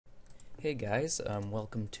Hey guys,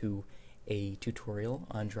 welcome to a tutorial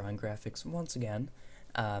on drawing graphics once again.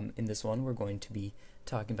 In this one we're going to be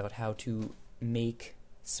talking about how to make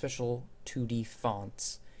special 2D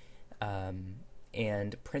fonts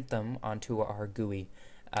and print them onto our GUI.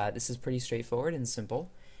 This is pretty straightforward and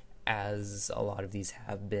simple, as a lot of these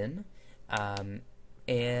have been,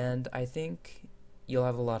 and I think you'll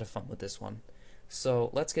have a lot of fun with this one.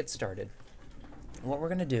 So let's get started. What we're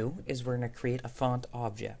going to do is we're going to create a font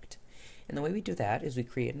object. And the way we do that is we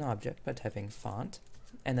create an object by typing font,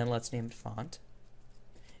 and then let's name it font.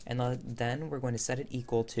 And then we're going to set it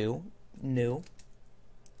equal to new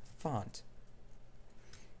font.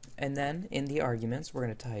 And then in the arguments, we're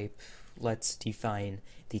going to type, let's define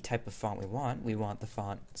the type of font we want. We want the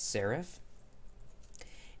font serif,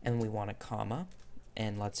 and we want a comma,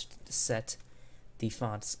 and let's set the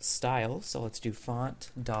font's style. So let's do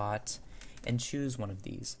font dot and choose one of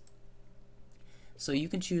these. So you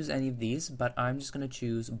can choose any of these, but I'm just going to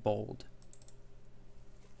choose bold.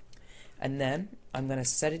 And then I'm going to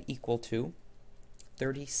set it equal to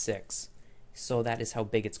 36. So that is how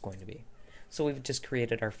big it's going to be. So we've just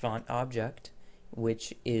created our font object,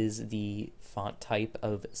 which is the font type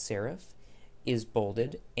of serif, is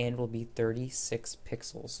bolded, and will be 36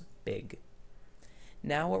 pixels big.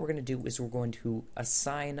 Now what we're going to do is we're going to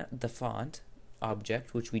assign the font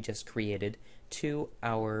object, which we just created, to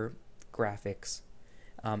our graphics.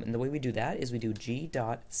 And the way we do that is we do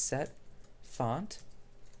g.setFont,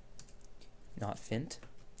 not fint,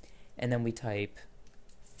 and then we type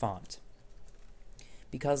font,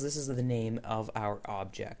 because this is the name of our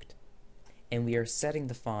object, and we are setting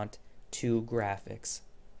the font to graphics.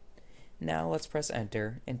 Now let's press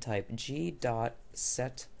enter and type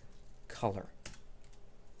g.setColor,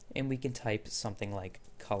 and we can type something like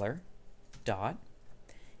color dot,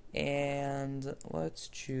 and let's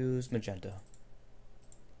choose magenta.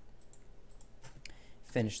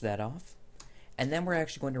 Finish that off, and then we're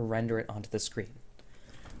actually going to render it onto the screen.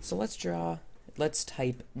 So let's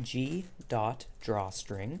type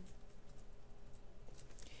g.drawString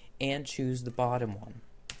and choose the bottom one.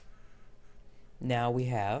 Now we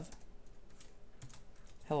have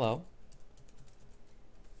hello.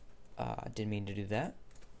 Didn't mean to do that.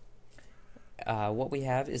 What we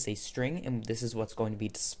have is a string, and this is what's going to be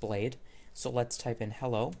displayed. So let's type in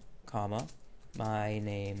hello, comma, my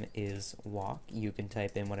name is Walk. You can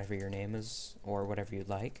type in whatever your name is or whatever you'd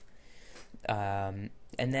like. And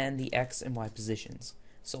then the X and Y positions.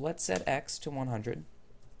 So let's set X to 100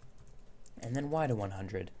 and then Y to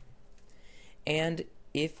 100. And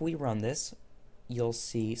if we run this, you'll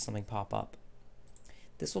see something pop up.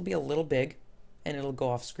 This will be a little big and it'll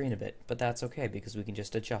go off screen a bit, but that's okay because we can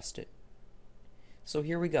just adjust it. So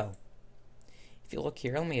here we go. If you look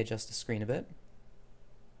here, let me adjust the screen a bit.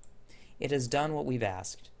 It has done what we've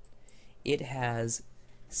asked. It has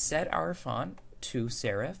set our font to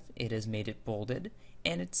serif, it has made it bolded,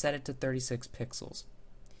 and it set it to 36 pixels.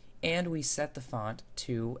 And we set the font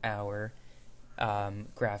to our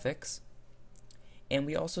graphics, and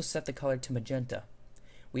we also set the color to magenta.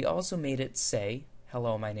 We also made it say,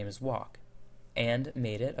 hello, my name is Walk, and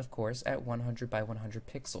made it, of course, at 100 by 100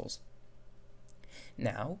 pixels.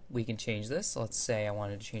 Now, we can change this. Let's say I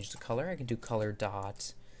wanted to change the color. I can do color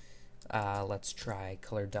dot, let's try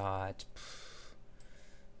color dot,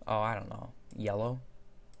 I don't know, yellow?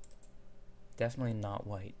 Definitely not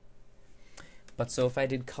white. But so if I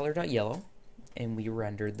did color dot yellow, and we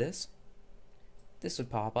rendered this, this would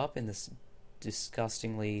pop up in this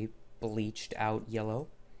disgustingly bleached out yellow.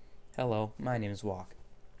 Hello, my name is Walk.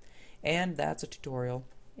 And that's a tutorial,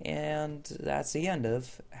 and that's the end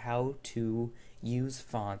of how to use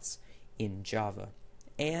fonts in Java.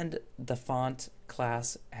 And the font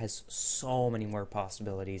class has so many more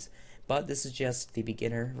possibilities, but this is just the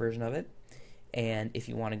beginner version of it. And if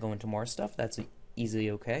you want to go into more stuff, that's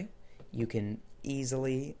easily okay. You can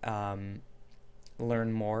easily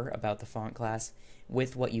learn more about the font class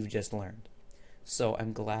with what you've just learned. So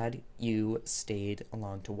I'm glad you stayed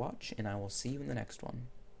along to watch, and I will see you in the next one.